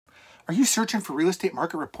Are you searching for real estate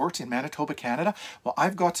market reports in Manitoba, Canada? Well,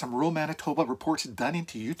 I've got some rural Manitoba reports done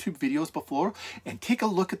into YouTube videos before, and take a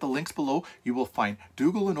look at the links below. You will find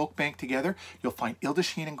Dougal and Oakbank together. You'll find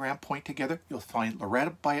Ildasheen and Grant Point together. You'll find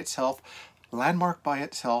Loretta by itself, Landmark by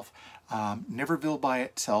itself, Niverville by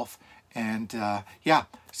itself, and yeah,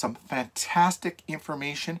 some fantastic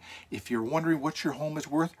information. If you're wondering what your home is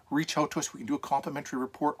worth, reach out to us. We can do a complimentary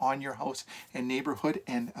report on your house and neighborhood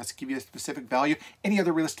and give you a specific value. Any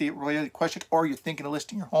other real estate related questions, or you're thinking of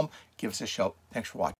listing your home, give us a shout. Thanks for watching.